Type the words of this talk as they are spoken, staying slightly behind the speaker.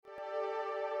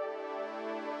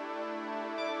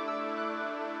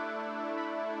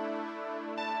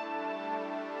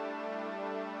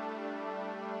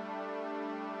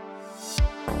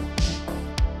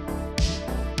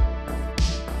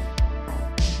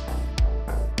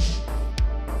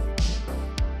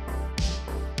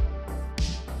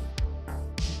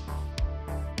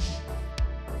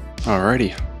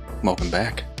Alrighty, welcome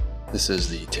back. This is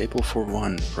the Table for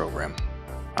One program.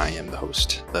 I am the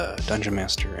host, the Dungeon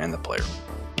Master, and the player.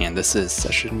 And this is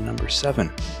session number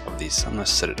 7 of the Sunless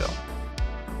Citadel.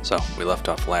 So, we left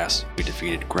off last, we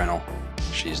defeated Grennel.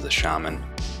 She's the shaman,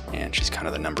 and she's kind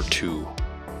of the number 2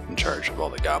 in charge of all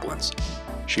the goblins.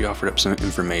 She offered up some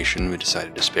information, we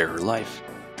decided to spare her life,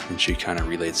 and she kind of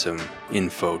relayed some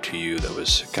info to you that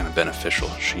was kind of beneficial.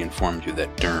 She informed you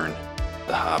that Durnn,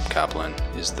 the hobgoblin,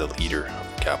 is the leader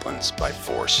of the goblins by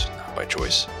force, not by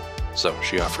choice. So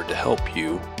she offered to help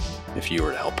you if you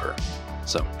were to help her.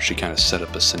 So she kind of set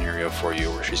up a scenario for you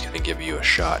where she's going to give you a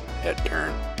shot at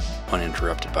Durnn,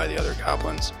 uninterrupted by the other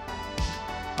goblins.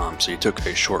 So you took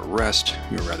a short rest,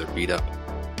 you were rather beat up.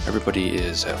 Everybody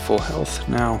is at full health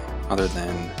now, other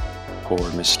than poor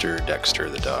Mr. Dexter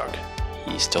the dog.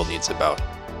 He still needs about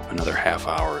another half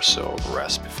hour or so of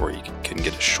rest before he can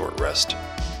get a short rest.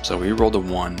 So he rolled a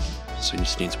 1, so he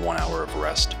just needs 1 hour of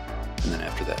rest. And then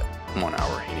after that 1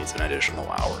 hour, he needs an additional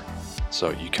hour.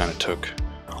 So you kind of took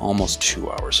almost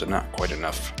 2 hours, so not quite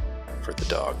enough for the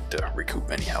dog to recoup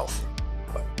any health.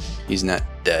 But he's not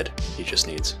dead, he just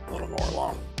needs a little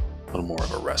more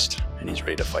of a rest, and he's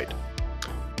ready to fight.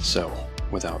 So,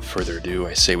 without further ado,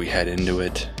 I say we head into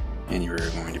it, and you're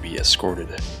going to be escorted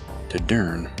to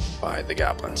Durnn by the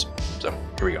goblins. So,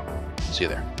 here we go. See you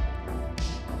there.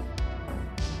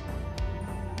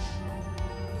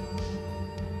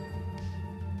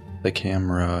 The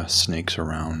camera snakes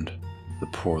around the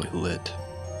poorly lit,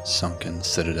 sunken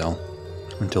citadel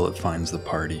until it finds the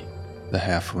party, the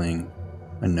halfling,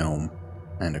 a gnome,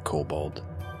 and a kobold,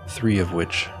 3 of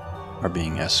which are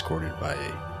being escorted by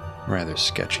a rather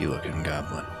sketchy-looking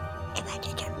goblin.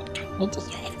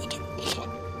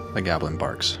 The goblin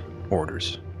barks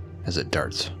orders as it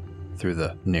darts through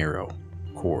the narrow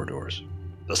corridors.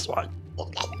 This one.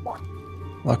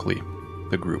 Luckily,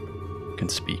 the group can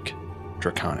speak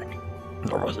Draconic.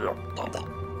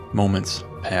 Moments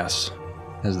pass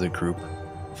as the group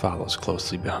follows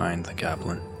closely behind the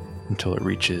goblin until it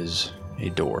reaches a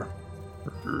door.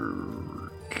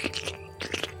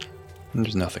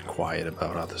 There's nothing quiet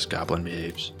about how this goblin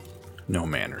behaves. No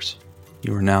manners.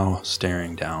 You are now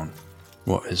staring down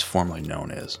what is formerly known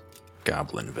as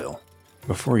Goblinville.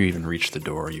 Before you even reached the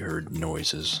door, you heard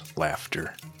noises,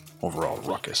 laughter, overall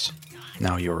ruckus.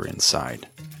 Now you're inside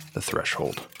the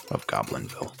threshold of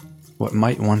Goblinville. What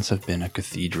might once have been a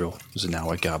cathedral is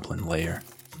now a goblin lair,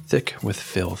 thick with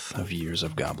filth of years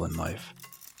of goblin life.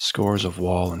 Scores of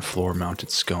wall and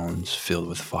floor-mounted scones filled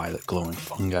with violet glowing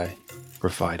fungi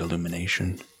provide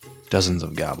illumination. Dozens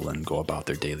of goblin go about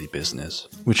their daily business,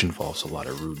 which involves a lot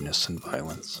of rudeness and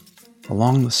violence.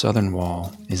 Along the southern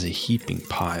wall is a heaping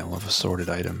pile of assorted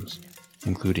items,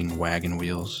 including wagon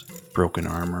wheels, broken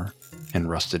armor, and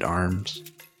rusted arms,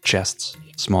 chests,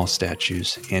 small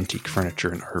statues, antique furniture,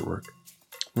 and artwork.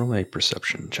 Roll a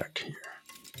perception check here.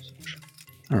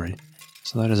 Alright,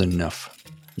 so that is enough.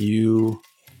 You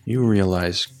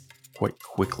realize quite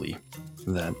quickly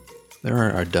that there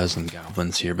are a dozen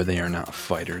goblins here, but they are not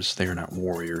fighters, they are not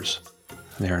warriors.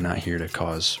 They are not here to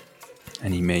cause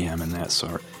any mayhem and that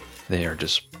sort. They are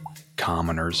just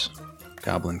commoners,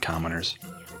 goblin commoners.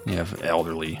 You have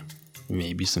elderly,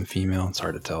 maybe some female, it's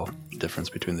hard to tell the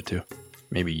difference between the two.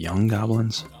 Maybe young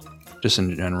goblins. Just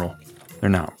in general, they're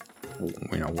not,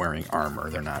 wearing armor.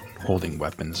 They're not holding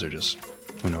weapons. They're just,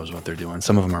 who knows what they're doing.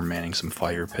 Some of them are manning some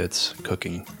fire pits,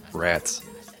 cooking rats.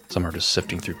 Some are just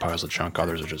sifting through piles of junk.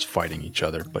 Others are just fighting each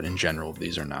other. But in general,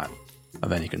 these are not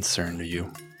of any concern to you.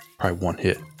 Probably one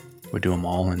hit would do them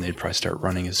all, and they'd probably start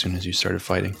running as soon as you started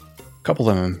fighting. A couple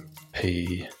of them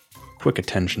pay quick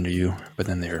attention to you, but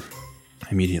then they're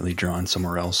immediately drawn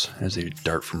somewhere else as they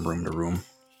dart from room to room.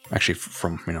 Actually,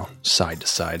 from, side to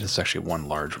side. It's actually one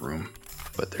large room,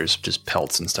 but there's just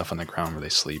pelts and stuff on the ground where they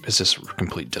sleep. It's just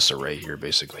complete disarray here,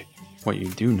 basically. What you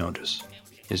do notice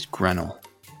is Grennel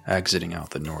exiting out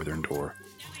the northern door,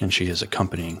 and she is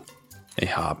accompanying a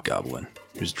hobgoblin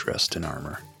who's dressed in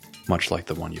armor, much like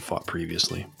the one you fought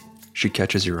previously. She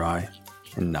catches your eye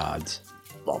and nods.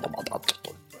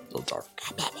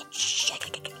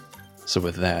 So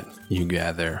with that, you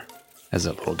gather as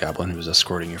that little goblin who is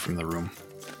escorting you from the room.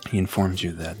 He informs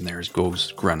you that there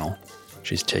goes Grennel.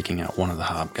 She's taking out one of the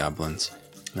hobgoblins.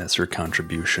 That's her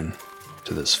contribution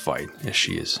to this fight, as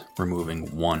she is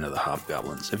removing one of the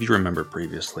hobgoblins. If you remember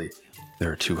previously,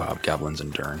 there are 2 hobgoblins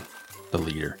in Durnn. The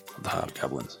leader of the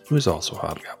hobgoblins, who is also a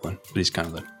hobgoblin, but he's kind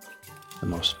of the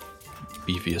most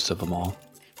beefiest of them all.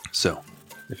 So,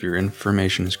 if your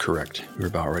information is correct, you're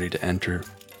about ready to enter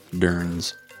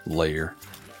Durn's lair.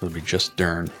 It'll be just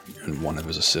Durnn and one of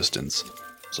his assistants.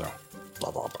 So,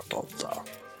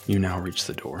 You now reach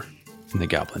the door, and the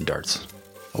goblin darts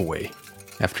away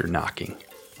after knocking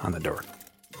on the door.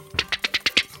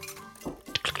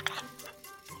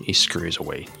 He scurries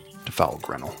away to follow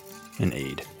Grendel and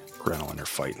aid Grendel in her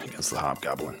fight against the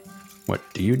hobgoblin. What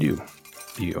do? Do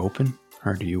you open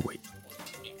or do you wait?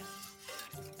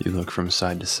 You look from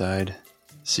side to side,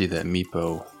 see that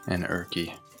Meepo and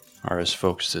Erky are as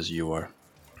focused as you are,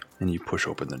 and you push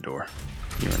open the door.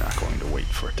 You are not going to wait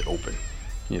for it to open.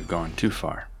 You have gone too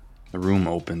far. The room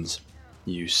opens.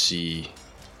 You see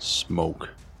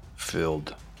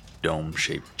smoke-filled,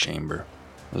 dome-shaped chamber.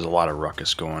 There's a lot of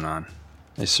ruckus going on.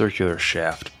 A circular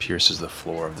shaft pierces the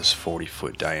floor of this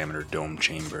 40-foot diameter dome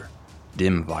chamber.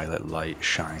 Dim violet light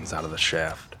shines out of the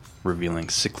shaft, revealing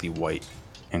sickly white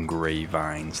and gray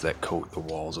vines that coat the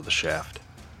walls of the shaft.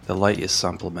 The light is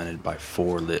supplemented by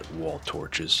 4 lit wall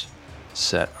torches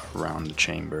set around the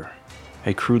chamber.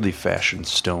 A crudely fashioned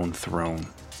stone throne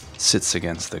sits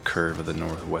against the curve of the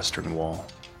northwestern wall.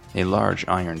 A large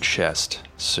iron chest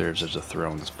serves as the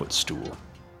throne's footstool.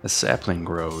 A sapling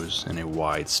grows in a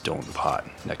wide stone pot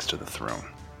next to the throne.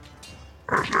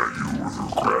 Is that you with your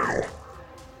cradle?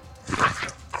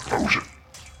 Close it.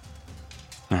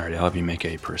 Alright, I'll have you make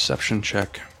a perception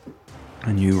check.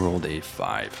 And you rolled a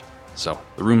 5. So,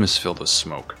 the room is filled with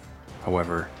smoke.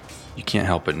 However, you can't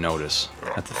help but notice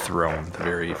at the throne, the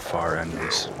very far end of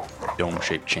this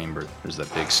dome-shaped chamber, there's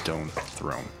that big stone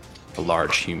throne. A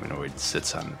large humanoid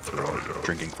sits on the throne,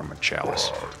 drinking from a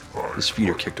chalice. His feet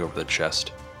are kicked over the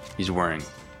chest. He's wearing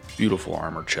beautiful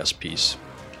armor chest piece,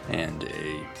 and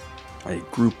a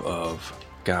group of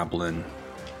goblin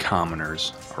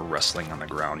commoners are wrestling on the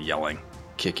ground, yelling,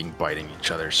 kicking, biting each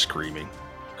other, screaming,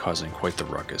 causing quite the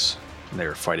ruckus. They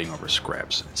are fighting over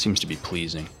scraps. It seems to be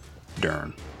pleasing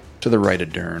Durnn. To the right of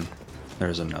Durnn,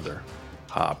 there's another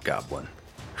hobgoblin,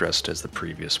 dressed as the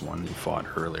previous one you fought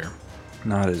earlier.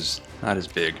 Not as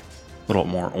big, a little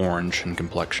more orange in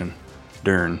complexion.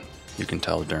 Durnn, you can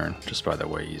tell Durnn just by the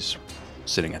way he's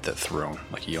sitting at that throne,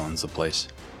 like he owns the place.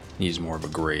 He's more of a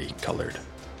gray-colored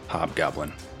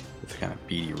hobgoblin with kind of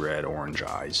beady red, orange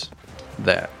eyes.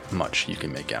 That much you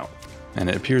can make out. And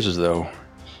it appears as though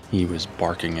he was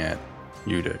barking at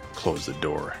you to close the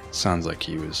door. Sounds like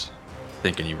he was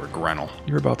thinking you were Grendel.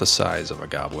 You're about the size of a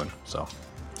goblin, so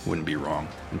wouldn't be wrong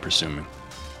in presuming.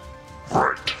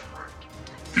 Right.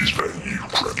 Is that you,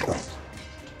 Grendel?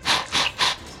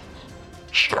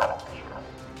 Stop.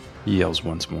 He yells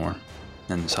once more,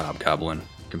 and his hobgoblin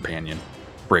companion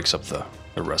breaks up the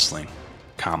wrestling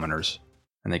commoners,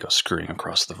 and they go scurrying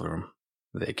across the room.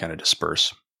 They kind of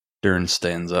disperse. Durnn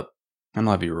stands up, and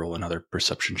I'll have you roll another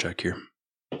perception check here.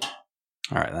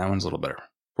 Alright, that one's a little better.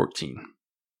 14.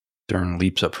 Durnn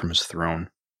leaps up from his throne,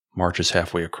 marches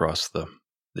halfway across the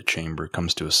chamber,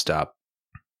 comes to a stop.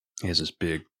 He has this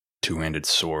big two-handed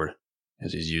sword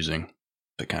as he's using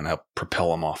to kind of help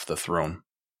propel him off the throne.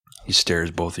 He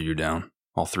stares both of you down,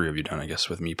 all 3 of you down, I guess,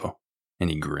 with Meepo, and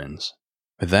he grins.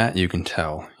 With that, you can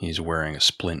tell he's wearing a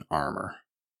splint armor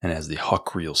and has the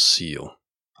Huckreel seal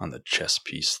on the chest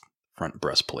piece, front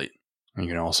breastplate. And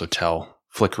you can also tell,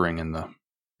 flickering in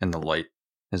the light,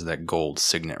 is that gold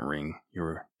signet ring you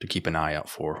were to keep an eye out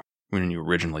for when you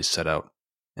originally set out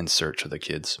in search of the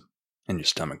kids, and your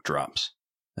stomach drops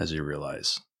as you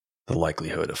realize the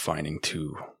likelihood of finding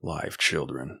 2 live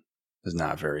children is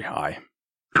not very high.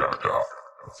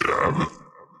 Damn it.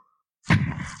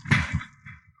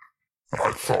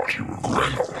 I thought you were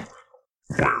Grendel.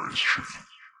 Where is she?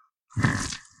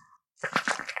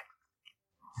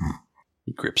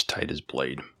 He grips tight his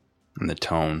blade, and the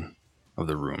tone of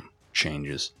the room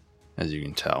changes. As you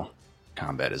can tell,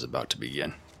 combat is about to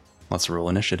begin. Let's roll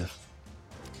initiative.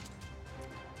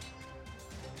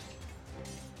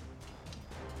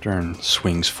 Durnn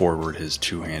swings forward his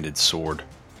two-handed sword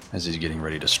as he's getting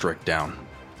ready to strike down.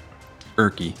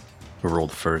 Erky, who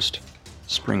rolled first,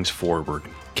 springs forward,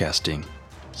 casting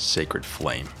Sacred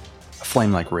Flame. A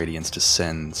flame-like radiance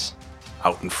descends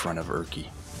out in front of Erky,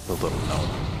 the little gnome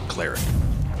cleric.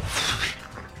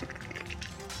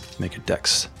 Make a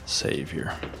dex save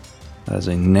here. That is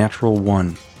a natural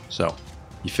 1, so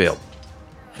he failed.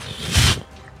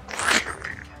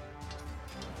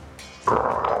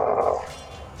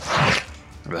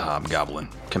 The hobgoblin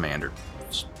commander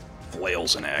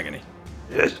flails in agony.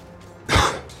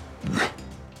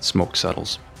 Smoke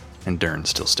settles, and Durn's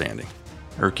still standing.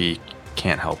 Erky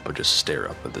can't help but just stare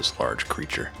up at this large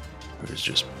creature who is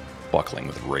just buckling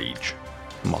with rage,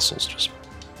 muscles just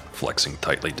flexing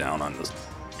tightly down on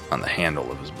the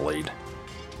handle of his blade.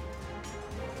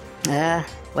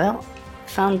 Well,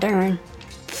 found Durnn.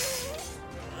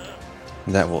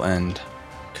 That will end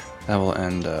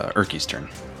Erky's turn.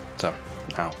 So,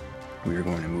 now we are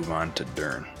going to move on to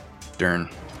Durnn.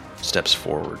 Durnn steps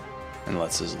forward and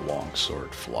lets his long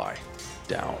sword fly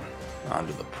down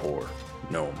onto the poor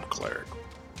gnome cleric.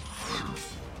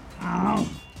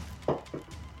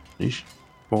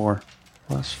 4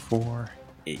 plus 4,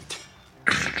 8.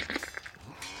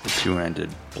 The two-ended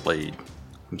blade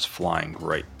comes flying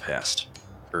right past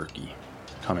Erky,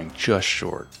 coming just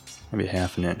short, maybe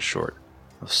half an inch short,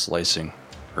 of slicing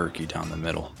Erky down the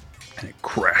middle, and it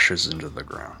crashes into the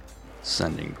ground,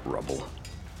 sending rubble,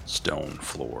 stone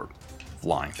floor,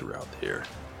 flying throughout the air.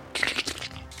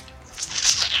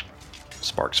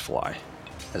 Sparks fly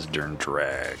as Durnn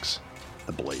drags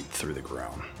the blade through the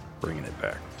ground, bringing it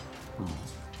back.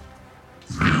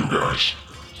 You guys,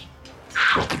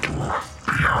 shut the door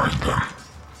behind them.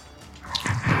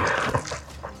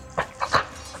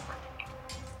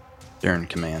 Durnn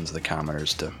commands the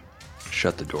commoners to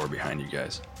shut the door behind you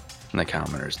guys, and the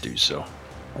commoners do so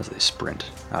as they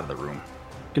sprint out of the room,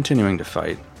 continuing to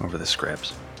fight over the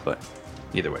scraps, but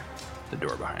either way, the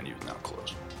door behind you is now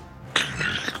closed.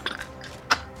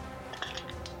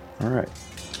 Alright,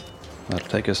 that'll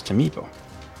take us to Meepo.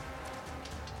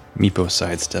 Meepo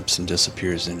sidesteps and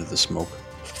disappears into the smoke,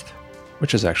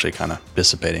 which is actually kind of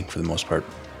dissipating for the most part.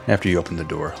 After you opened the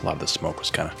door, a lot of the smoke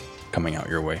was kind of coming out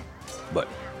your way, but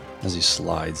as he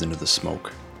slides into the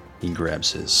smoke, he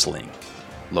grabs his sling,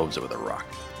 loads it with a rock,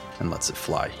 and lets it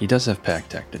fly. He does have pack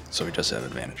tactic, so he does have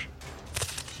advantage.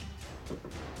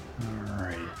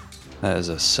 Alright, that is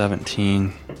a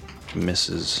 17,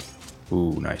 misses.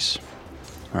 Ooh, nice.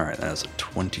 Alright, that is a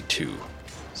 22,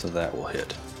 so that will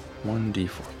hit.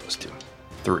 1d4 plus 2,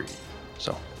 3,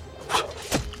 so.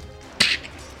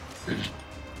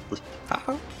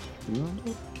 I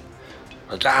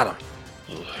got him.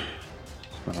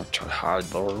 I'm gonna try to hide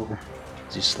though.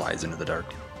 As he slides into the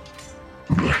dark.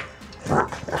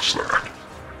 What's that?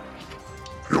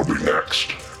 You'll be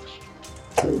next.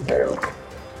 Kobold.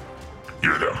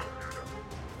 Get him.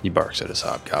 He barks at his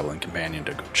hobgoblin companion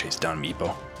to go chase down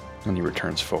Meepo, and he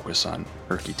returns focus on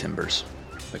Erky Timbers,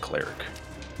 the cleric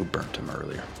who burnt him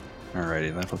earlier.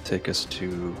 Alrighty, that'll take us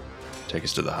to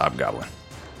the hobgoblin.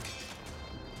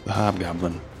 The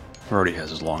hobgoblin already has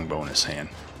his longbow in his hand,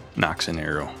 knocks an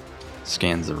arrow,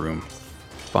 scans the room,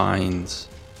 finds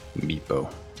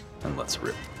Meepo, and lets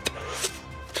rip.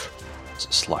 As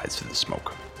it slides through the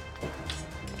smoke.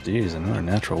 Geez, another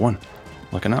natural one.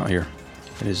 Looking out here.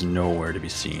 It is nowhere to be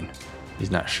seen.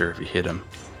 He's not sure if he hit him.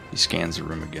 He scans the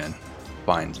room again,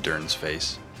 finds Durn's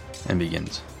face, and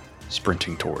begins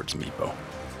sprinting towards Meepo,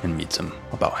 and meets him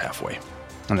about halfway.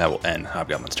 And that will end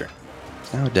Hobgoblin's turn.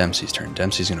 Now Dempsey's turn.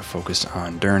 Dempsey's going to focus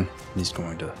on Durnn, and he's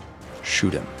going to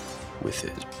shoot him with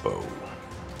his bow.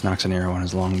 Knocks an arrow on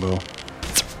his longbow.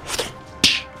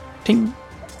 Ting!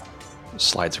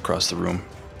 Slides across the room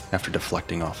after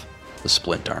deflecting off the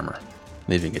splint armor,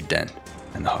 leaving a dent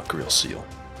in the Huckreal seal.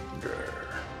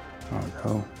 Oh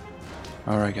no.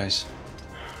 Alright guys,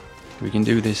 we can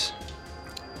do this.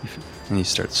 And he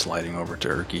starts sliding over to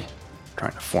Erky,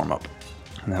 trying to form up.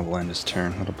 And that will end his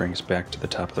turn. That'll bring us back to the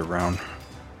top of the round.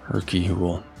 Erky, who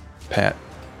will pat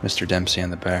Mr. Dempsey on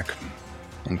the back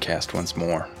and cast once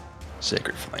more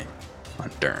Sacred Flame on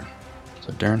Durnn.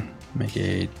 So Durnn, make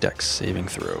a dex saving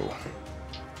throw.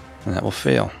 And that will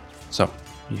fail. So,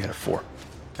 you got a 4.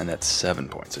 And that's 7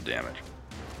 points of damage.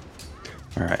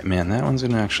 Alright, man, that one's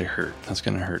gonna actually hurt. That's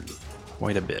gonna hurt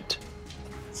quite a bit.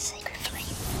 Sacred flame.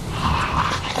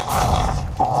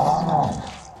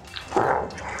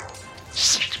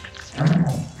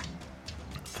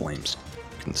 Flames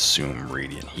consume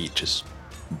radiant heat, just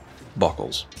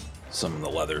buckles some of the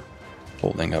leather,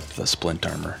 holding up the splint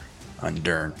armor on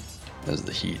Durnn as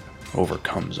the heat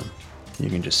overcomes him. You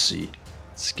can just see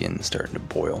skin starting to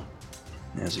boil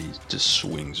as he just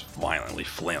swings violently,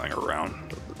 flailing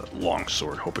around with a long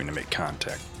sword, hoping to make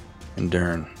contact. And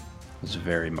Durnn is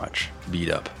very much beat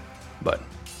up, but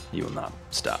he will not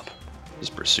stop his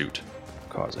pursuit,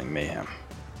 causing mayhem.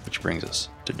 Which brings us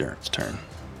to Durn's turn.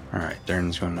 Alright,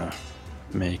 Durn's going to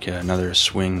make another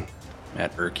swing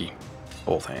at Erky,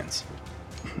 both hands.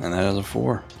 And that is a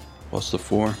 4, plus the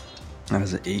 4, that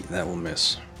is an 8, that will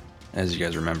miss. As you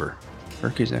guys remember,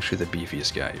 Erky's actually the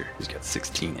beefiest guy here. He's got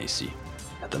 16 AC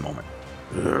at the moment.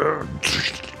 Here's your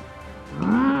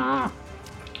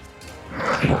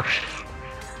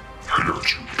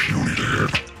puny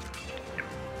head.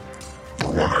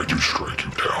 But when I do strike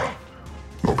you down,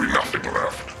 there'll be nothing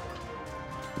left.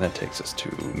 That takes us to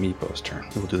Meepo's turn.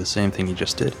 He will do the same thing he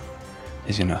just did.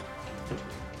 He's gonna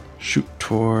shoot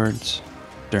towards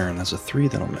Durnn. That's a 3,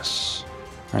 that'll miss.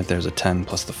 Alright, there's a 10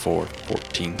 plus the 4,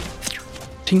 14.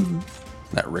 Ting!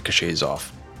 That ricochets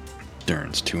off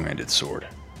Durn's two-handed sword,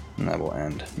 And that will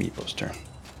end Meepo's turn.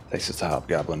 Takes us to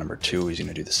Hobgoblin number 2. He's going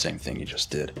to do the same thing he just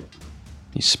did.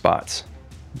 He spots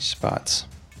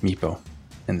Meepo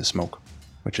in the smoke,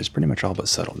 which is pretty much all but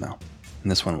settled now.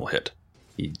 And this one will hit.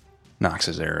 He knocks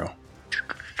his arrow,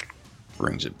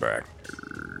 brings it back.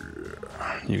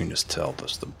 You can just tell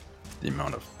just the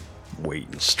amount of weight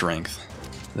and strength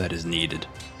that is needed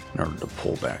in order to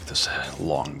pull back this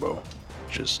longbow.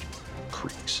 Just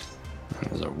creaks.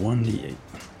 And there's a 1d8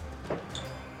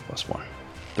 plus 1.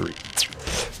 3.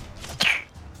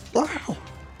 Wow!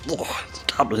 Oh,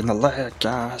 stab me in the leg,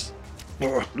 guys.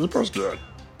 Oh, Meepo's dead.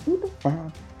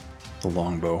 The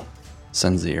longbow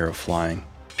sends the arrow flying,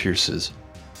 pierces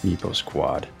Meepo's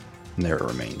quad, and there it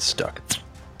remains stuck.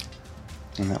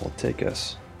 And that will take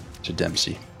us to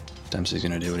Dempsey. Dempsey's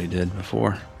going to do what he did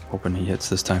before, hoping he hits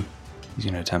this time. He's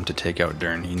going to attempt to take out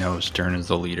Durnn. He knows Durnn is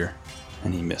the leader,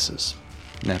 and he misses.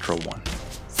 Natural 1.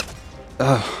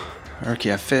 Oh,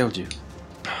 Erky, I failed you.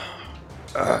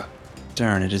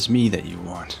 Durnn, it is me that you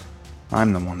want.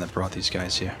 I'm the one that brought these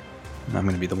guys here, and I'm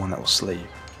going to be the one that will slay you.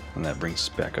 And that brings us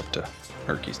back up to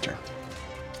Erky's turn.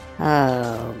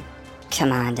 Oh,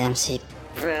 come on, Dempsey.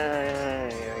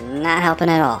 You're not helping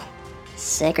at all.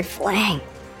 Sacred Flame.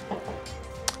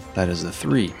 That is the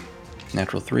 3.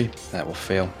 Natural 3. That will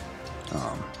fail.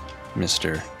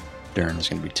 Mr. Durnn is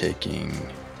going to be taking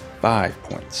 5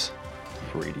 points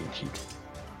of radiant heat.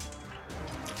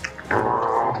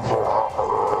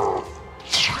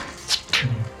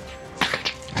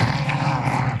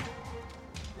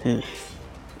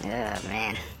 Oh,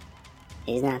 man.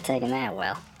 He's not taking that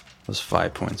well. Those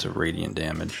 5 points of radiant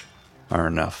damage are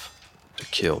enough to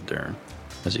kill Durnn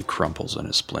as he crumples in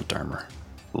his splint armor,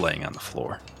 laying on the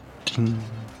floor. Ding.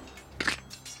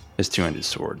 His two-handed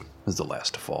sword is the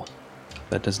last to fall.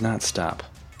 That does not stop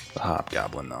the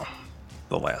hobgoblin, though.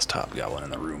 The last hobgoblin in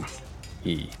the room.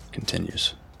 He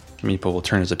continues. Meepo will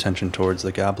turn his attention towards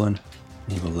the goblin,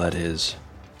 and he will let his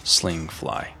sling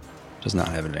fly. Does not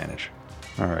have advantage.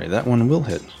 Alright, that one will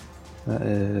hit. That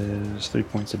is 3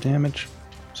 points of damage.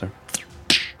 So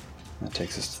that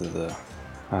takes us to the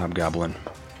hobgoblin,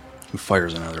 who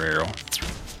fires another arrow.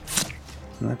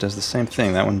 And that does the same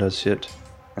thing. That one does hit,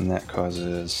 and that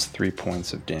causes 3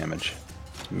 points of damage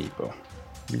to Meepo.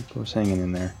 Meepo's hanging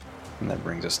in there, and that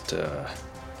brings us to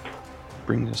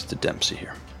Dempsey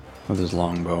here. With his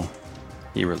longbow,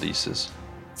 he releases,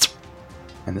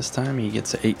 and this time he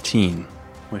gets an 18,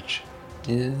 which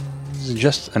is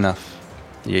just enough.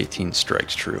 The 18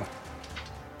 strikes true.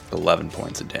 11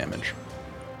 points of damage.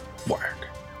 Whack.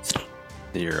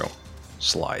 The arrow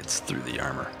slides through the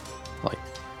armor like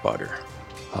butter.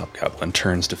 Hobgoblin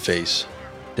turns to face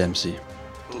Dempsey.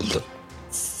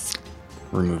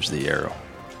 Removes the arrow,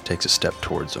 takes a step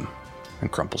towards him,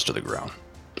 and crumples to the ground.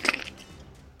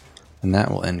 And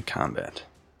that will end combat.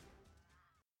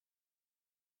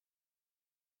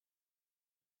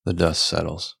 The dust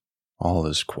settles. All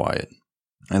is quiet,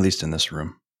 at least in this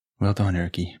room. Well done,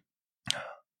 Erky.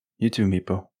 You too,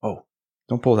 Meepo. Oh,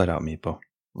 don't pull that out, Meepo.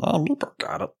 No, Meepo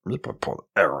got it. Meepo pulled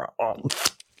the arrow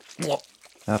off.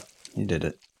 Yep, you did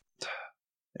it.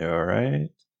 You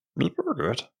alright? Meepo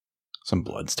good. Some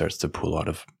blood starts to pool out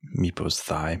of Meepo's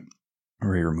thigh,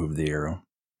 where he removed the arrow.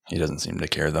 He doesn't seem to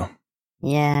care, though.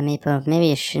 Yeah, Meepo, maybe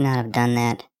you should not have done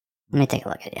that. Let me take a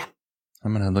look at you.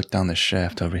 I'm gonna look down this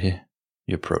shaft over here.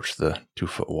 You approach the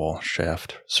 2-foot wall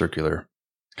shaft, circular,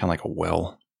 kind of like a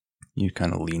well. You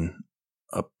kind of lean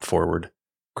up forward,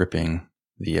 gripping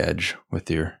the edge with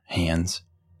your hands.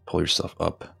 Pull yourself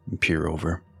up and peer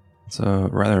over. It's a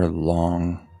rather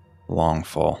long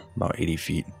fall, about 80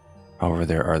 feet. However,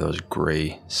 there are those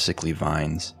gray, sickly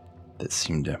vines that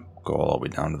seem to go all the way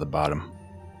down to the bottom.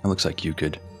 It looks like you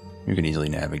could easily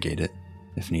navigate it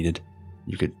if needed.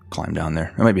 You could climb down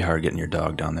there. It might be hard getting your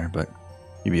dog down there, but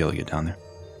you'd be able to get down there.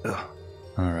 Ugh.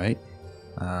 All right.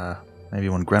 Maybe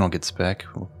when Grenell gets back,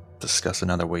 we'll discuss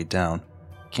another way down.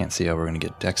 Can't see how we're going to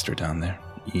get Dexter down there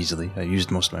easily. I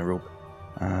used most of my rope.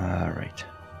 All right.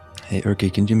 Hey,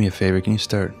 Erky, can you do me a favor? Can you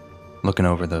start looking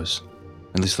over those?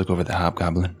 At least look over the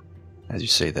hobgoblin. As you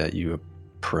say that, you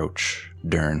approach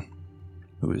Durnn,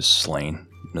 who is slain,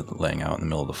 laying out in the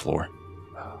middle of the floor.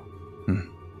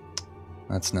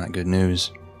 That's not good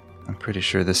news. I'm pretty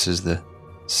sure this is the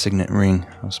signet ring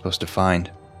I was supposed to find.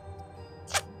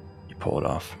 You pull it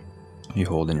off. You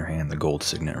hold in your hand the gold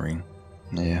signet ring.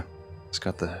 Yeah, it's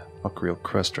got the Uckreal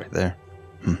crest right there.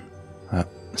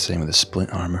 Same with the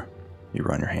splint armor. You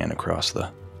run your hand across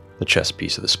the chest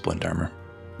piece of the splint armor.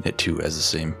 It too has the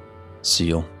same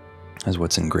seal as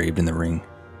what's engraved in the ring.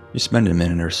 You spend a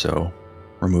minute or so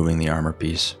removing the armor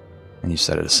piece, and you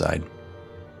set it aside.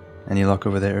 Any luck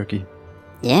over there, Erky?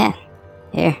 Yeah.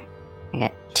 Here. I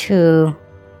got 2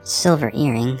 silver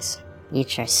earrings.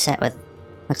 Each are set with,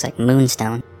 looks like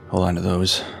moonstone. Hold on to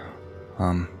those.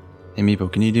 Hey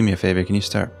Meepo, can you do me a favor? Can you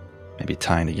start maybe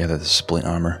tying together the splint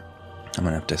armor? I'm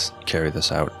gonna have to carry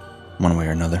this out one way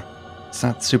or another. It's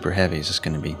not super heavy, it's just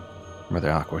gonna be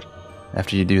rather awkward.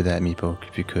 After you do that, Meepo,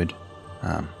 if you could,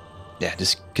 yeah,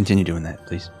 just continue doing that,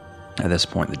 please. At this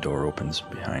point, the door opens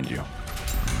behind you.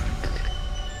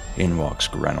 In walks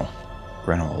Grennel.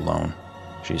 Grennel alone.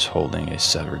 She's holding a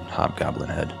severed hobgoblin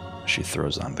head. She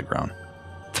throws it onto the ground.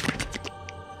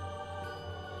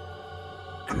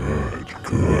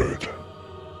 Good.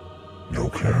 No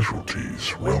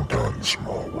casualties. Well done,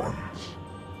 small ones.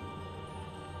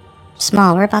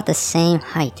 Small, we're about the same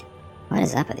height. What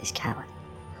is up with these goblins?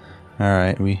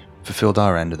 Alright, we fulfilled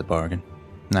our end of the bargain.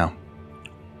 Now,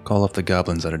 call up the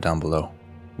goblins that are down below.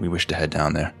 We wish to head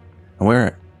down there.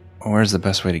 And where's the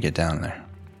best way to get down there?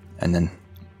 And then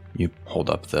you hold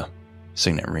up the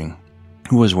signet ring.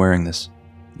 Who was wearing this?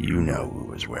 You know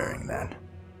who was wearing that.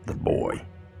 The boy.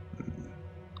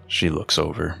 She looks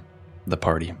over the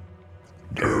party.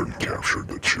 Durnn captured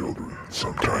the children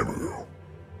some time ago.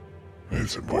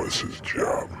 It was his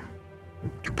job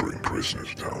to bring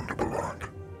prisoners down to Balak.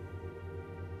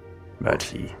 But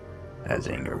he has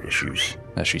anger issues.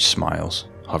 As she smiles,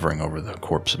 hovering over the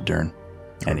corpse of Durnn.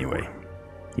 Anyway,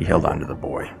 he held on to the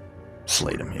boy,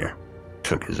 slayed him here,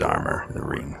 took his armor, the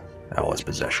ring, all his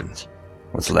possessions.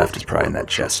 What's left is probably in that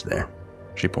chest there.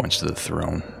 She points to the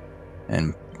throne,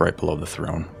 and right below the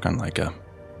throne, kind of like a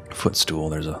footstool,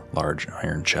 there's a large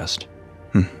iron chest.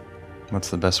 What's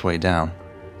the best way down?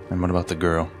 And what about the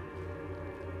girl?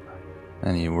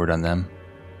 Any word on them?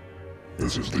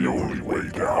 This is the only way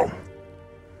down.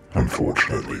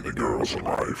 Unfortunately, the girl's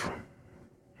alive.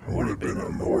 It would have been a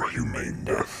more humane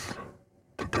death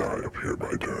to die up here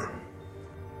by Durnn.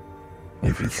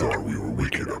 If you thought we were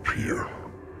wicked up here,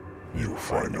 you'll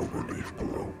find no relief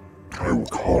below. I will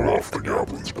call off the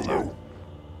goblins below,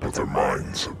 but their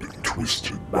minds have been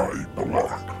twisted by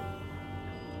Balak.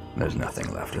 There's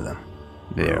nothing left of them.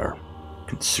 They are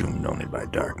consumed only by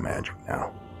dark magic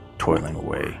now, toiling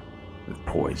away with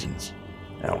poisons,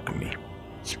 alchemy,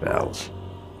 spells.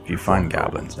 If you find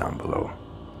goblins down below,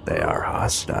 they are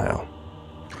hostile.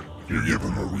 If you give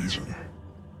them a reason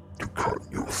to cut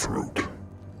your throat,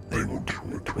 they will do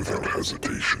it without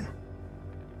hesitation.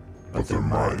 But their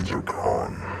minds are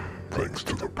gone, thanks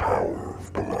to the power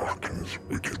of Balak and his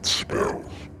wicked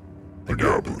spells. The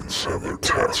goblins have their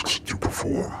tasks to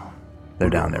perform. They're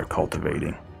down there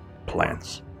cultivating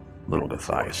plants, little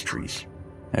Gothias trees.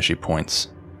 As she points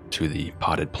to the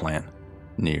potted plant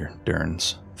near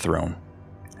Durn's throne.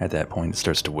 At that point, it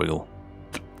starts to wiggle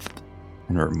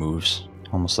and removes,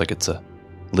 almost like it's a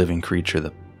living creature.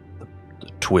 The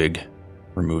twig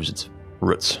removes its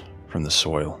roots from the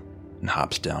soil and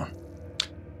hops down.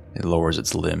 It lowers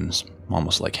its limbs,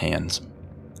 almost like hands,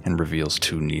 and reveals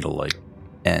 2 needle-like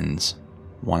ends,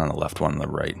 one on the left, one on the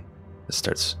right. It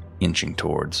starts inching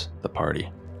towards the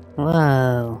party.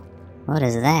 Whoa, what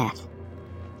is that?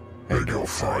 A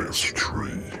Gothias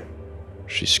tree.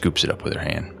 She scoops it up with her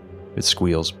hand. It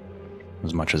squeals,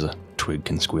 as much as a twig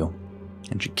can squeal,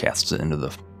 and she casts it into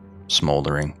the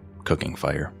smoldering, cooking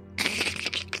fire.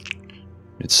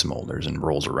 It smolders and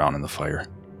rolls around in the fire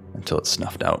until it's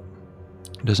snuffed out.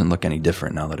 It doesn't look any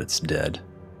different now that it's dead.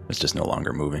 It's just no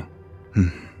longer moving.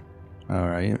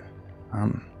 Alright.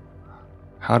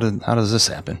 How does this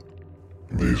happen?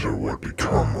 These are what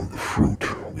become of the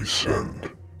fruit we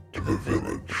send to the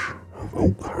village of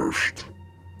Oakhurst.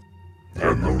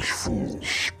 And those fools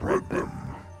spread them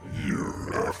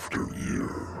year after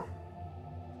year.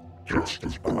 Just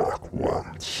as Balak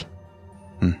wants.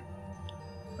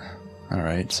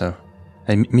 Alright, so...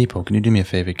 Hey, Meepo, can you do me a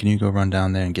favor? Can you go run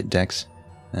down there and get Dex?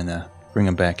 And bring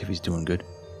him back if he's doing good.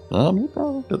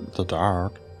 It's the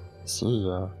dark. See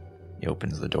ya. He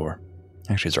opens the door.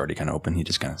 Actually, it's already kind of open. He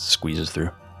just kind of squeezes through.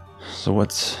 So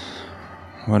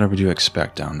whatever do you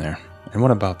expect down there? And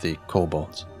what about the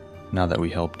kobolds? Now that we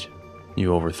helped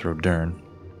you overthrow Durnn,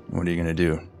 what are you going to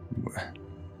do?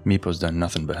 Meepo's done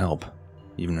nothing but help,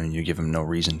 even when you give him no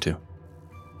reason to.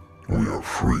 We are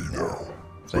free now,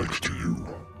 thanks to you.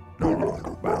 No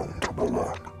longer bound to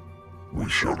Balak. We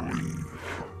shall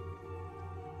leave.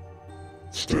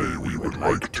 Stay we would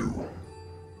like to,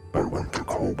 but when the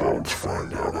kobolds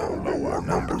find out how low our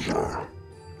numbers are,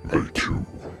 they too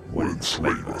will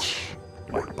enslave us,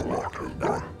 like Balak has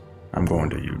done. I'm going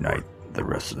to unite the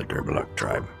rest of the Durbaluk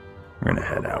tribe. We're gonna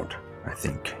head out, I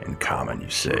think in common you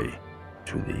say,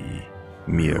 to the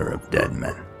Mere of Dead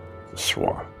Men, the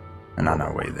swamp. And on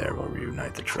our way there we'll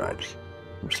reunite the tribes.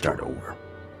 We'll start over,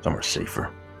 somewhere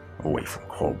safer, away from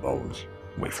kobolds,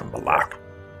 away from Balak.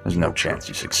 There's no chance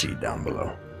you succeed down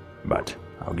below. But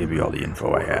I'll give you all the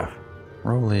info I have.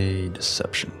 Roll a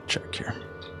deception check here.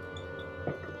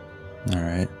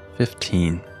 Alright,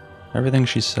 15. Everything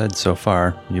she said so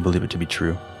far, you believe it to be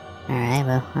true. Alright,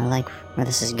 well, I like where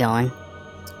this is going.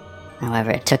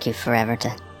 However, it took you forever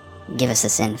to give us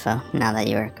this info, now that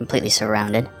you're completely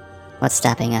surrounded. What's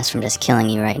stopping us from just killing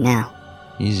you right now?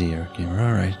 Easy, Erky, we're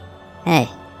alright. Hey,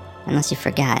 unless you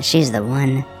forgot, she's the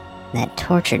one that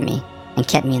tortured me and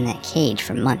kept me in that cage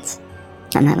for months.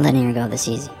 I'm not letting her go this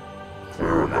easy.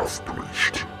 Fair enough,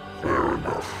 priest. Fair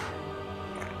enough.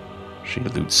 She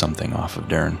loots something off of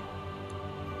Durnn.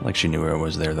 Like she knew it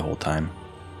was there the whole time.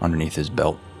 Underneath his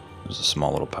belt, there's a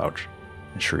small little pouch,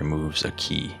 and she removes a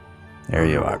key. There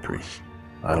you are, priest.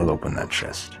 I'll open that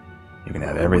chest. You can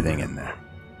have everything in there.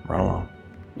 Run along.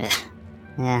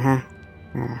 Okay.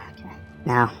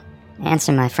 Now,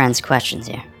 answer my friend's questions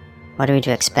here. What are we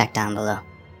to expect down below?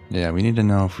 Yeah, we need to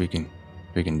know if we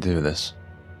can do this.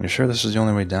 You sure this is the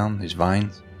only way down? These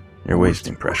vines? You're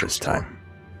wasting precious time.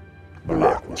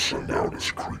 Balak will send out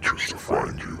his creatures to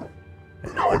find you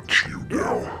and hunt you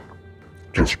down.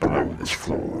 Just below this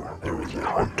floor, there is a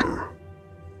hunter,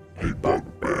 a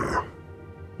bugbear.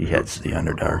 He heads to the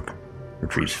Underdark,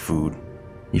 retrieves food.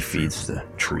 He feeds the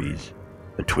trees,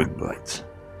 the twig blights.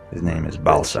 His name is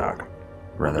Balsag.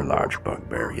 Rather large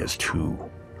bugbear. He has 2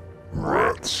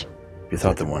 rats. If you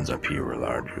thought the ones up here were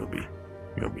large,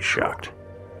 you'll be shocked.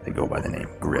 They go by the name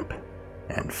Grip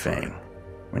and Fang.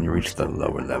 When you reach the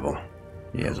lower level,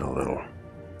 he has a little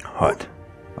hut,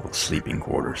 little sleeping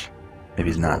quarters. If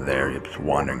he's not there, he's just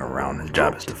wandering around. His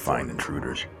job is to find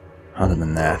intruders. Other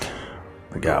than that,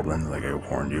 the goblins, like I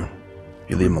warned you, if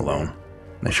you leave them alone,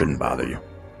 they shouldn't bother you.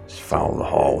 Just follow the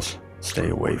halls, stay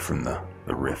away from the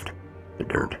rift, the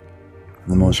dirt. For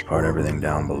the most part, everything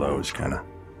down below is kind of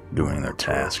doing their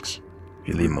tasks. If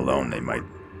you leave them alone, they might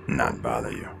not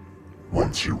bother you.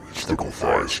 Once you reach the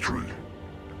Gothias tree,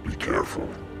 be careful.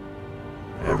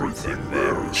 Everything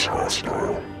there is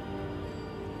hostile.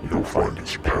 You'll find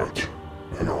his pet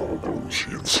and all those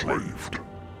he enslaved.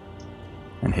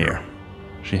 And here,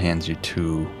 She hands you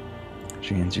two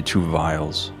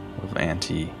vials of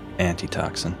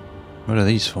antitoxin. What are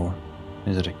these for?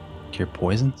 Is it to cure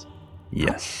poisons?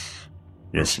 yes,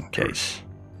 just in case.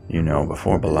 You know,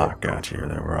 before Balak got here,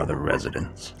 there were other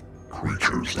residents.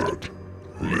 Creatures that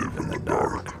live in the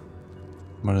dark.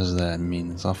 What does that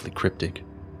mean? It's awfully cryptic.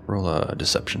 Roll a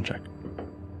deception check.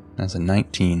 That's a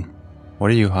 19.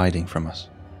 What are you hiding from us?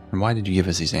 And why did you give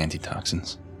us these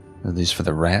antitoxins? Are these for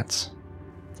the rats?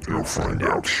 You'll find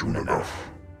out soon enough.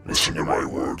 Listen to my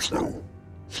words, though.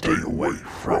 Stay away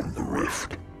from the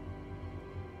rift.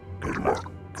 Good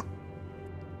luck.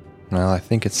 Well, I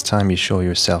think it's time you show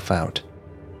yourself out.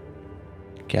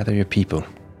 Gather your people.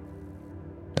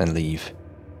 And leave.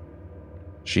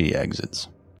 She exits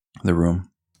the room.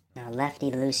 Now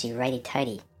lefty loosey, righty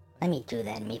tighty. Let me do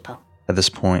that, Meepo. At this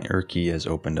point, Erky has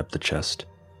opened up the chest.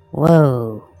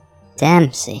 Whoa.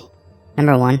 Dempsey.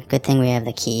 Number 1, good thing we have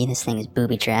the key. This thing is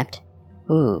booby-trapped.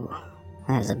 Ooh,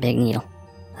 that is a big needle.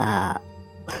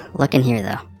 Look in here,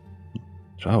 though.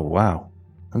 Oh, wow.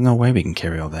 There's no way we can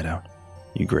carry all that out.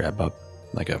 You grab up,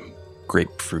 like a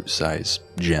grapefruit-sized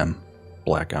gem,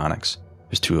 black onyx.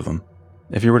 There's 2 of them.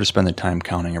 If you were to spend the time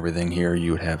counting everything here,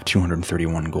 you would have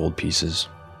 231 gold pieces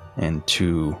and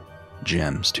 2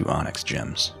 gems, 2 onyx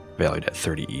gems, valued at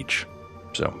 30 each.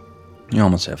 So, you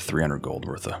almost have 300 gold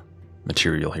worth of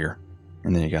material here.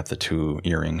 And then you got the 2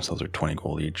 earrings, those are 20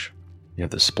 gold each. You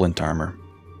have the splint armor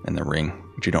and the ring,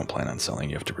 which you don't plan on selling,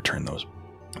 you have to return those.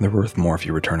 They're worth more if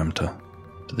you return them to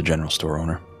the general store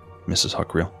owner, Mrs.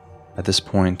 Huckreel. At this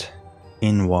point,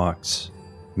 in walks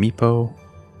Meepo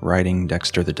riding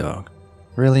Dexter the dog.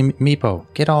 Really, Meepo,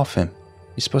 get off him.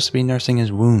 He's supposed to be nursing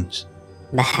his wounds.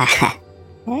 Bah.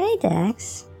 Hey,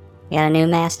 Dex. You got a new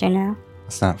master now?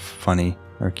 That's not funny,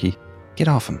 Erky. Get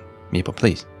off him, Meepo,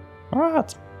 please.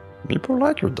 What? People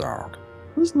like your dog.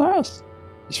 He's nice.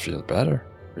 He feels better.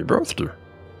 We both do.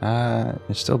 You're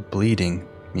still bleeding,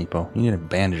 Meepo. You need to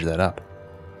bandage that up.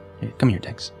 Here, come here,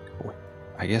 Dex. Good boy.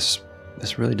 I guess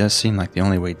this really does seem like the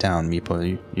only way down,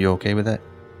 Meepo. You okay with that?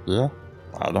 Yeah.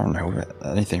 I don't know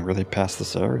anything really past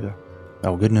this area.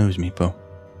 Oh, good news, Meepo.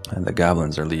 And the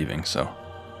goblins are leaving, so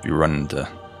if you run into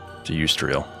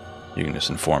Eustriel, you can just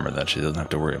inform her that she doesn't have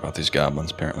to worry about these goblins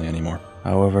apparently anymore.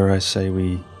 However, I say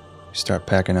we start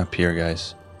packing up here,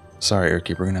 guys. Sorry,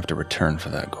 Erky, we're gonna have to return for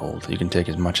that gold. You can take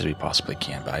as much as we possibly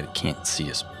can, but I can't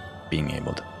see us being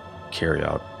able to carry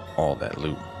out all that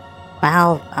loot.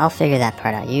 Well, I'll figure that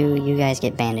part out. You guys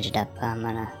get bandaged up. I'm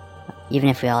gonna... Even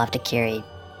if we all have to carry,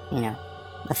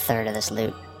 a third of this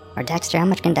loot. Or Dexter, how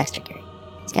much can Dexter carry?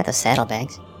 He's got those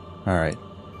saddlebags. Alright.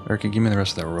 Urki, give me the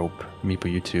rest of that rope.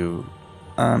 Meepo, you two.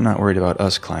 I'm not worried about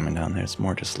us climbing down there. It's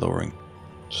more just lowering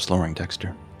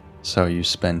Dexter. So you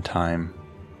spend time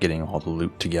getting all the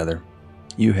loot together.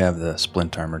 You have the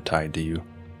splint armor tied to you.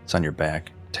 It's on your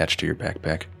back, attached to your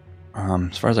backpack.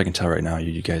 As far as I can tell right now,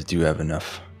 you guys do have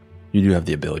enough. You do have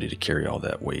the ability to carry all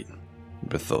that weight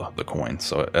with the coin.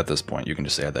 So at this point, you can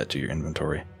just add that to your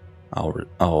inventory.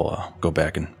 I'll go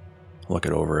back and look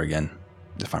it over again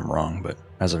if I'm wrong, but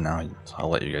as of now, I'll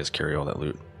let you guys carry all that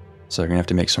loot. So you're gonna have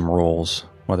to make some rolls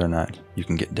whether or not you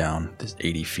can get down this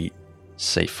 80 feet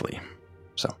safely.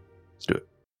 So let's do it.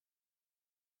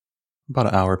 About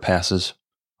an hour passes.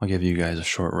 I'll give you guys a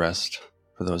short rest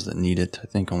for those that need it. I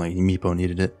think only Meepo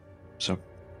needed it. So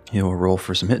he'll roll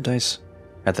for some hit dice.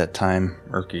 At that time,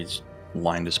 Urki's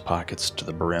lined his pockets to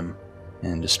the brim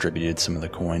and distributed some of the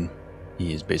coin.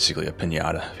 He is basically a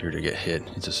piñata. If you were to get hit,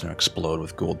 it's just going to explode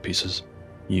with gold pieces.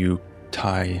 You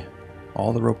tie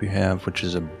all the rope you have, which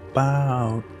is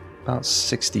about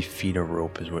 60 feet of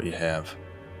rope is what you have.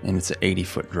 And it's an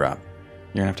 80-foot drop.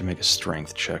 You're going to have to make a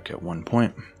strength check at one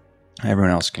point.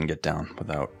 Everyone else can get down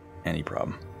without any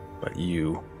problem. But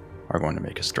you are going to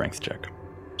make a strength check.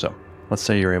 So, let's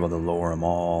say you're able to lower them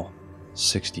all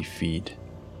 60 feet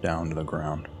down to the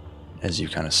ground as you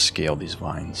kind of scale these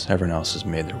vines. Everyone else has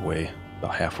made their way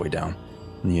about halfway down.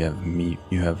 And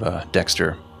you have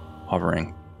Dexter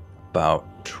hovering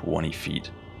about 20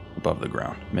 feet above the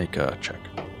ground. Make a check.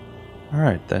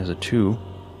 Alright, that is a 2.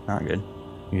 Not good.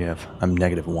 You have a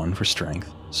 -1 for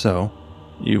strength. So,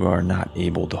 you are not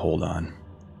able to hold on.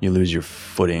 You lose your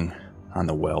footing on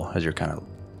the well as you're kind of,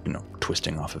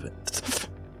 twisting off of it.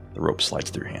 The rope slides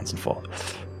through your hands and falls.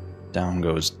 Down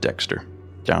goes Dexter,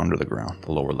 down to the ground,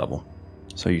 the lower level.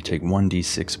 So you take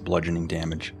 1d6 bludgeoning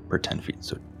damage per 10 feet,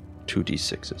 so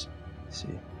 2d6s. Let's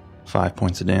see. 5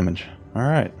 points of damage.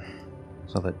 Alright.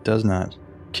 So that does not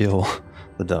kill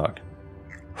the dog.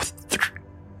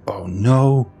 Oh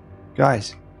no!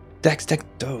 Guys! Dex,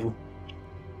 oh.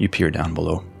 You peer down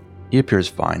below. He appears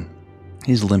fine.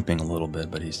 He's limping a little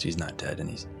bit, but he's not dead, and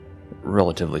he's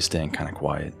relatively staying kind of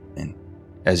quiet. And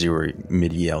as you were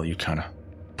mid-yell, you kind of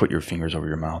put your fingers over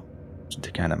your mouth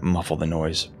to kind of muffle the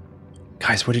noise.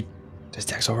 Guys, is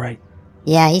Dex alright?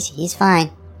 Yeah, he's fine.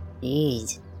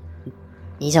 He's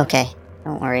okay.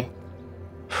 Don't worry.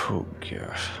 Oh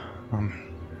gosh.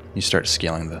 You start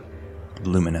scaling the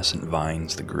luminescent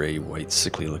vines, the gray, white,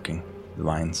 sickly-looking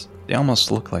vines. They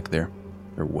almost look like they're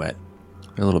wet.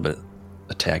 They're a little bit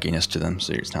of tackiness to them,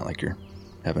 so it's not like you're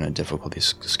having a difficulty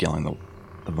scaling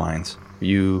the vines.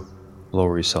 You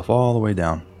lower yourself all the way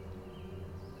down.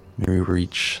 You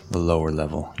reach the lower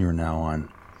level. You're now on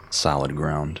solid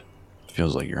ground.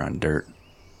 Feels like you're on dirt.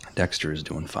 Dexter is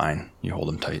doing fine. You hold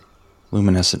him tight.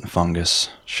 Luminescent fungus,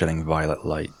 shedding violet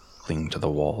light, cling to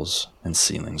the walls and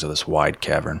ceilings of this wide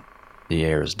cavern. The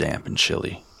air is damp and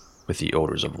chilly, with the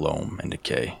odors of loam and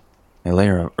decay. A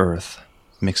layer of earth,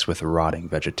 mixed with rotting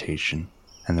vegetation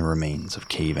and the remains of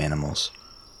cave animals,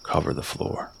 cover the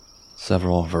floor.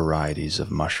 Several varieties of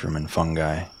mushroom and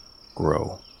fungi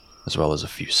grow, as well as a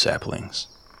few saplings.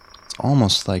 It's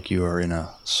almost like you are in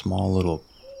a small little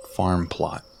farm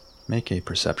plot. Make a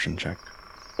perception check.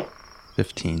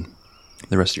 15.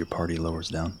 The rest of your party lowers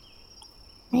down.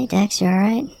 Hey Dex, you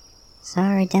alright?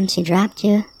 Sorry Dempsey dropped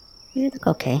you. You look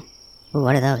okay. Ooh,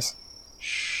 what are those?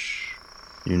 Shh.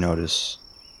 You notice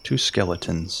 2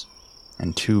 skeletons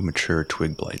and 2 mature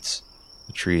twig blights.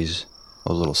 The trees,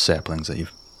 those little saplings that you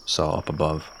saw up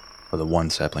above, or the one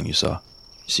sapling you saw.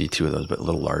 You see 2 of those, but a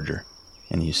little larger.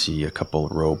 And you see a couple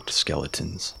robed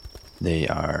skeletons. They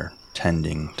are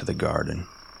tending to the garden.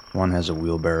 One has a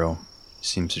wheelbarrow.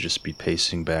 Seems to just be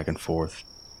pacing back and forth.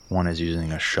 One is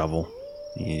using a shovel.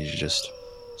 He's just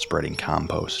spreading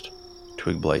compost.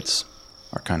 Twig blights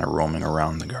are kind of roaming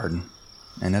around the garden.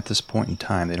 And at this point in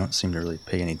time, they don't seem to really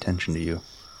pay any attention to you.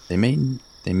 They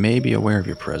may be aware of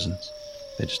your presence.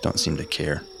 They just don't seem to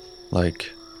care.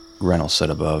 Like Grenell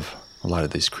said above, a lot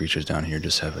of these creatures down here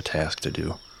just have a task to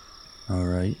do.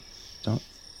 Alright. Don't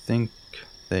think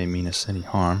they mean us any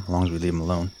harm, as long as we leave them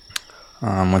alone.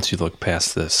 Once you look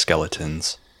past the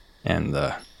skeletons and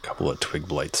the couple of twig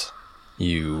blights,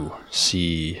 you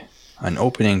see an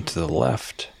opening to the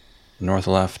left, north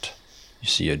left. You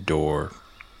see a door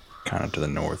kind of to the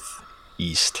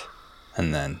northeast,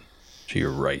 and then to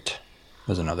your right,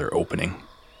 there's another opening.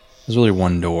 There's really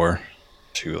one door,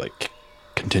 2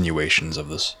 continuations of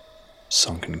this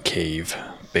sunken cave,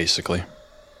 basically.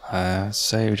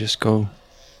 Say we just go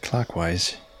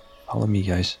clockwise. Follow me,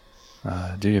 guys.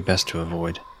 Do your best to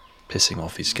avoid pissing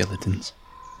off these skeletons.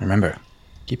 Remember,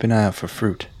 Keep an eye out for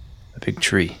fruit. A big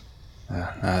tree.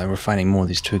 We're finding more of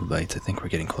these twig bites. I think we're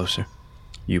getting closer.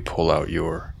 You pull out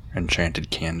your enchanted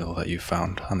candle that you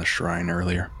found on the shrine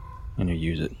earlier, and you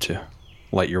use it to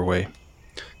light your way.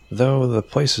 Though the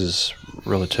place is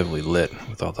relatively lit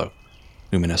with all the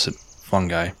luminescent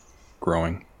fungi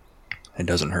growing, it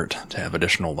doesn't hurt to have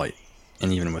additional light.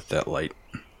 And even with that light,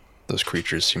 those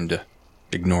creatures seem to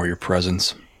ignore your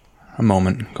presence. A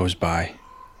moment goes by,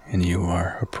 and you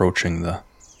are approaching the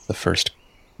first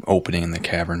opening in the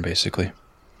cavern, basically.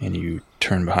 And you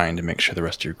turn behind to make sure the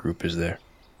rest of your group is there.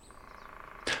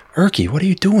 Erky, what are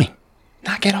you doing?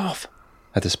 Knock it off!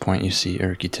 At this point, you see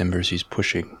Erky Timbers. He's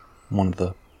pushing one of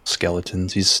the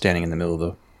skeletons. He's standing in the middle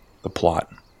of the plot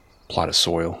of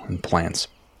soil and plants.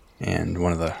 And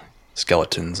one of the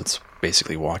skeletons, it's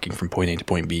basically walking from point A to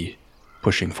point B,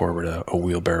 pushing forward a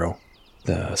wheelbarrow.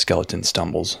 The skeleton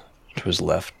stumbles to his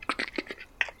left,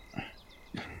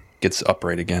 gets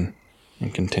upright again,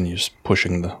 and continues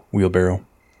pushing the wheelbarrow.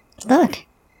 Look,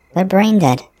 they're brain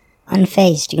dead,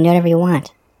 unfazed. You can do whatever you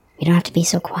want. You don't have to be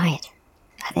so quiet.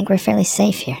 I think we're fairly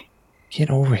safe here.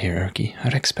 Get over here, Erky.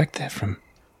 I'd expect that from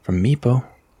Meepo.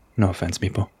 No offense,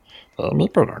 Meepo.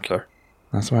 Meepo don't care.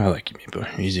 That's why I like you,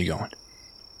 Meepo. Easy going.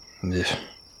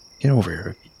 Get over here,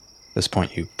 Erky. At this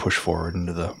point, you push forward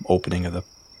into the opening of the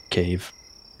cave.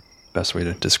 Best way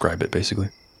to describe it, basically.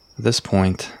 At this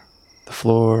point, the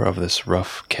floor of this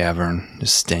rough cavern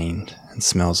is stained and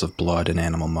smells of blood and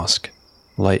animal musk.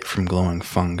 Light from glowing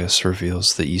fungus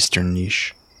reveals the eastern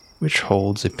niche, which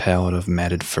holds a pallet of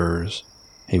matted furs,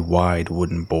 a wide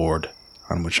wooden board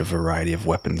on which a variety of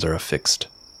weapons are affixed,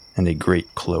 and a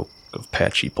great cloak of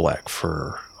patchy black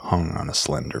fur hung on a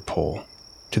slender pole.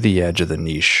 To the edge of the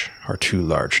niche are 2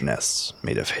 large nests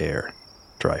made of hair,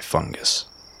 dry fungus,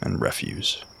 and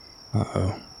refuse.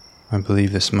 Uh-oh. I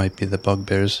believe this might be the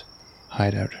bugbear's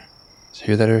hideout. So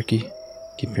hear that, Erky?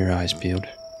 Keep your eyes peeled.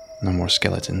 No more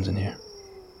skeletons in here.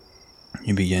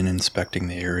 You begin inspecting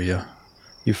the area.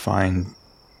 You find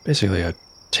basically a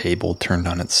table turned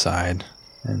on its side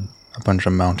and a bunch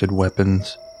of mounted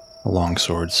weapons, a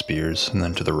longsword, spears, and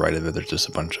then to the right of it there's just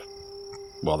a bunch of,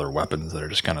 well, they're weapons that are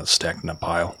just kind of stacked in a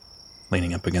pile,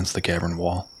 leaning up against the cavern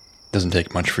wall. It doesn't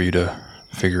take much for you to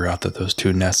figure out that those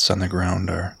 2 nests on the ground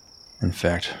are, in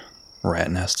fact, rat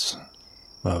nests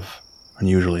of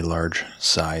unusually large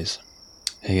size.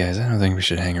 Hey guys, I don't think we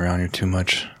should hang around here too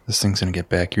much. This thing's gonna get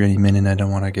back here any minute. I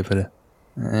don't want to give it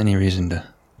any reason to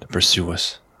pursue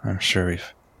us. I'm sure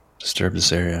we've disturbed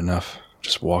this area enough.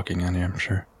 Just walking on here, I'm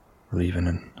sure. We're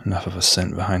leaving enough of a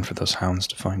scent behind for those hounds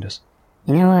to find us.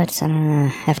 You know what? I'm gonna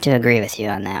have to agree with you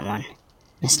on that one,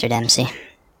 Mr. Dempsey.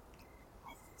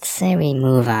 I'd say we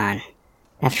move on.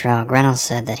 After all, Grennel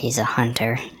said that he's a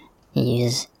hunter. He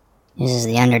uses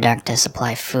the Underdark to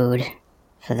supply food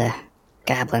for the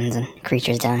goblins and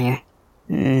creatures down here.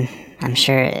 I'm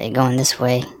sure going this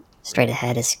way, straight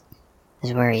ahead, is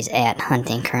where he's at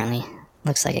hunting currently.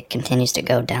 Looks like it continues to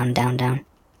go down, down, down.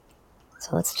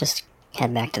 So let's just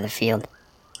head back to the field.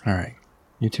 Alright,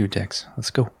 you too, Dex.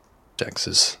 Let's go. Dex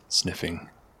is sniffing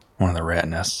one of the rat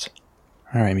nests.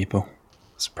 Alright, Meepo.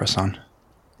 Let's press on.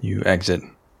 You exit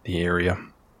the area,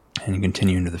 and you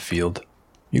continue into the field.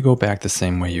 You go back the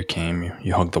same way you came.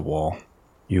 You hug the wall.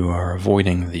 You are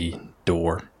avoiding the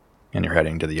door, and you're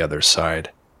heading to the other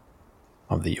side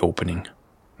of the opening,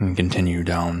 and continue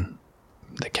down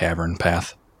the cavern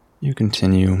path. You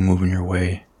continue moving your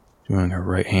way, doing a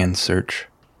right-hand search.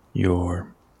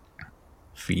 Your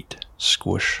feet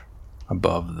squish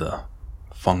above the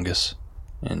fungus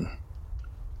and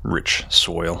rich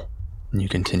soil, and you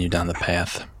continue down the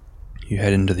path. You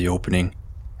head into the opening,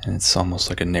 and it's almost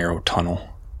like a narrow tunnel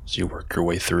as you work your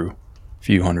way through. A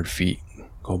few hundred feet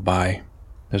go by.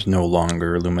 There's no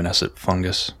longer luminescent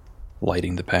fungus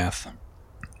lighting the path.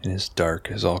 It is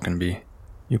dark as all can be.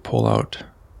 You pull out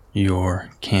your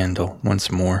candle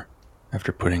once more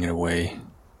after putting it away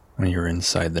when you're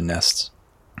inside the nests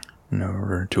in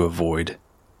order to avoid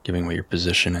giving away your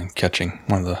position and catching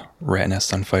one of the rat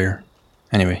nests on fire.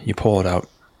 Anyway, you pull it out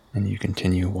and you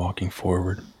continue walking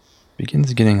forward. It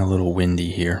begins getting a little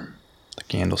windy here. The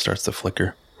candle starts to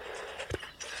flicker.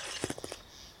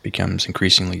 It becomes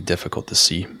increasingly difficult to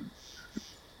see. You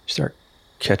start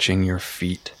catching your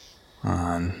feet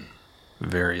on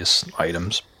various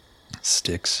items.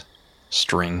 Sticks,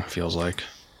 string, feels like.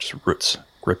 Just roots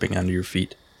gripping onto your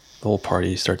feet. The whole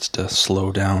party starts to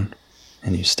slow down,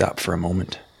 and you stop for a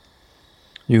moment.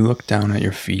 You look down at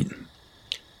your feet,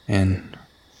 and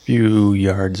a few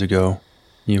yards ago,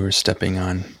 you were stepping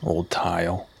on old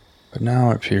tile. But now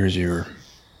it appears you're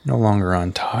no longer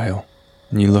on tile.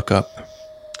 And you look up,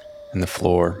 and the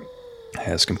floor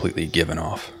has completely given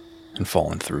off and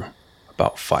fallen through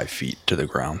about 5 feet to the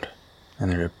ground.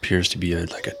 And there appears to be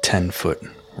like a 10-foot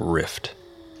rift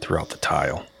throughout the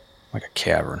tile, like a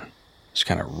cavern, just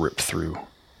kind of ripped through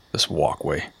this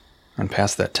walkway. And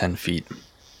past that 10 feet,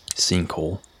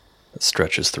 sinkhole that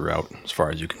stretches throughout as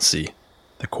far as you can see.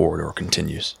 The corridor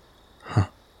continues. Huh.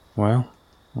 Well,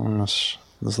 it's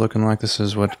looking like this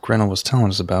is what Grendel was telling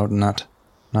us about, not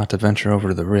to venture over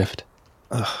to the rift.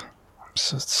 Ugh, I'm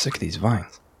so sick of these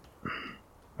vines.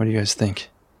 What do you guys think?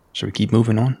 Should we keep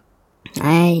moving on?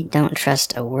 I don't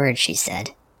trust a word she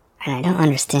said. And I don't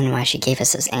understand why she gave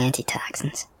us those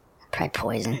antitoxins. Probably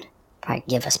poison. Probably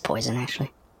give us poison,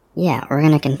 actually. Yeah, we're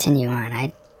gonna continue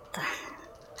on.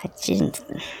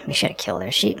 We should have killed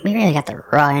her. We really got the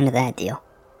raw end of that deal.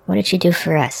 What did she do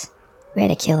for us? We had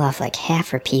to kill off like half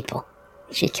her people.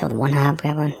 She killed one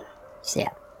hobgoblin. So yeah,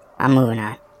 I'm moving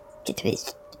on. Get to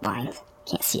these vines.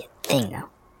 Can't see a thing though.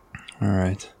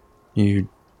 Alright. You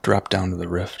drop down to the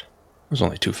rift. It was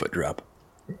only a 2-foot drop.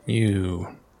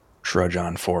 You trudge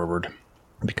on forward.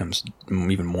 It becomes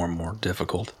even more and more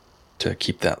difficult to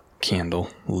keep that candle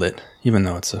lit, even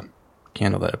though it's a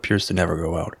candle that appears to never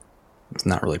go out. It's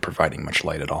not really providing much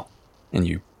light at all. And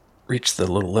you reach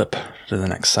the little lip to the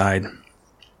next side.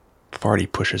 Farty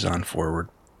pushes on forward.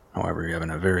 However, you're having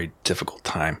a very difficult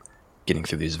time getting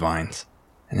through these vines.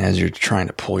 And as you're trying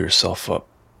to pull yourself up,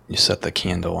 you set the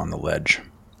candle on the ledge.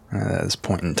 And at this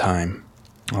point in time,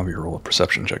 I'll have you roll a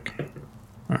perception check.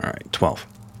 Alright, 12.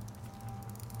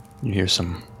 You hear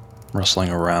some rustling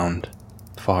around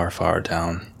far, far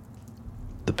down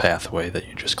the pathway that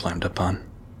you just climbed up on.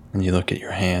 And you look at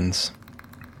your hands.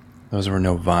 Those were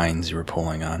no vines you were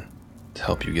pulling on to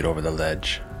help you get over the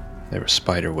ledge. They were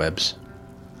spider webs.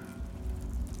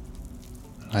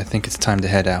 I think it's time to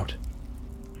head out.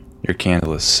 Your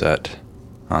candle is set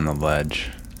on the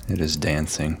ledge. It is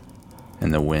dancing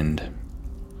in the wind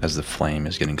as the flame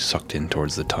is getting sucked in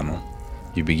towards the tunnel.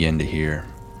 You begin to hear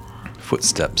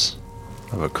footsteps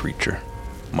of a creature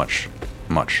much,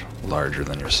 much larger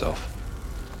than yourself.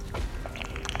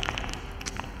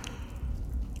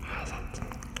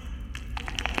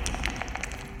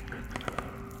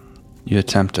 You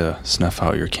attempt to snuff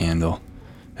out your candle.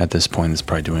 At this point, it's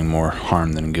probably doing more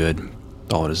harm than good.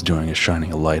 All it is doing is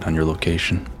shining a light on your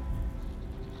location.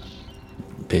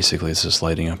 Basically, it's just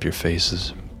lighting up your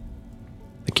faces.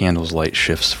 The candle's light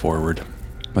shifts forward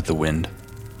with the wind.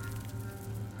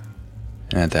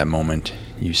 And at that moment,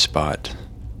 you spot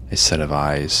a set of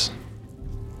eyes.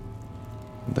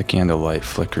 The candle light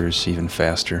flickers even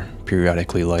faster,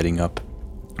 periodically lighting up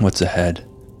what's ahead.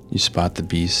 You spot the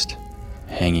beast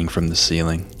hanging from the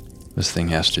ceiling. This thing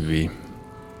has to be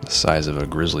the size of a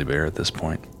grizzly bear at this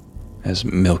point. It has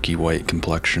milky white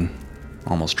complexion,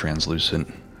 almost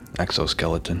translucent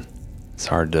exoskeleton. It's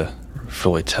hard to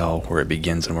fully tell where it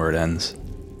begins and where it ends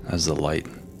as the light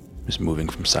is moving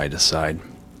from side to side.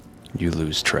 You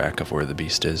lose track of where the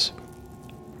beast is.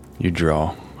 You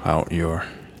draw out your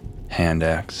hand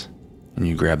axe and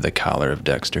you grab the collar of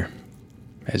Dexter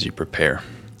as you prepare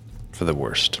for the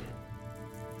worst.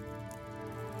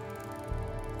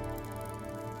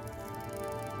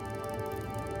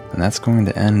 And that's going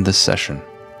to end this session.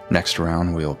 Next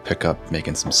round, we'll pick up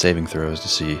making some saving throws to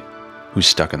see who's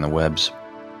stuck in the webs.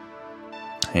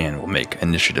 And we'll make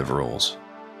initiative rolls,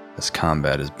 as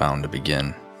combat is bound to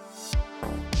begin.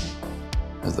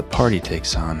 As the party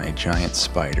takes on a giant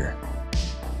spider.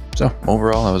 So,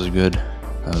 overall, that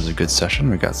was a good session.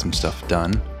 We got some stuff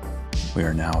done. We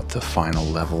are now at the final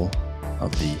level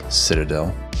of the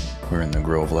Citadel. We're in the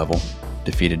Grove level.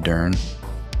 Defeated Durnn.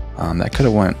 That could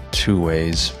have went two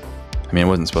ways. I mean, it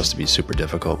wasn't supposed to be super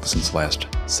difficult since last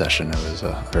session. It was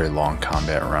a very long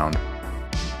combat round.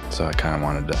 So I kind of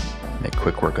wanted to make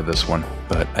quick work of this one.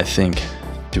 But I think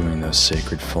doing those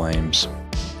sacred flames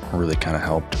really kind of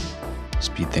helped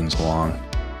speed things along.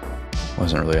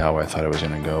 Wasn't really how I thought it was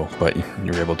going to go, but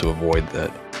you were able to avoid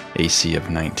that AC of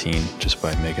 19 just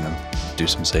by making them do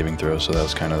some saving throws. So that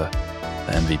was kind of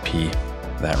the MVP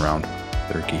that round,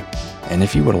 Thurkey. And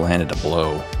if he would have landed a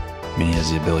blow, I mean, he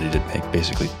has the ability to make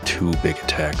basically 2 big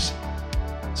attacks.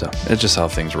 So it's just how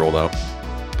things rolled out.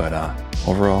 But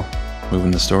overall, moving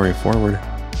the story forward.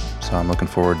 So I'm looking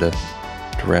forward to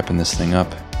wrapping this thing up.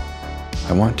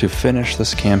 I want to finish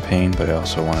this campaign, but I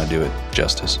also want to do it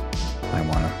justice. I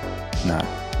want to not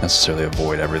necessarily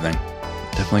avoid everything.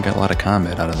 Definitely got a lot of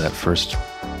combat out of that first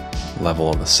level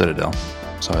of the Citadel.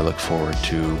 So I look forward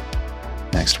to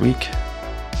next week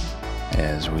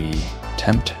as we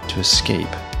attempt to escape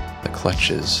the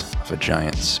clutches of a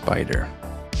giant spider.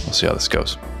 We'll see how this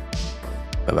goes.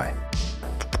 Bye-bye.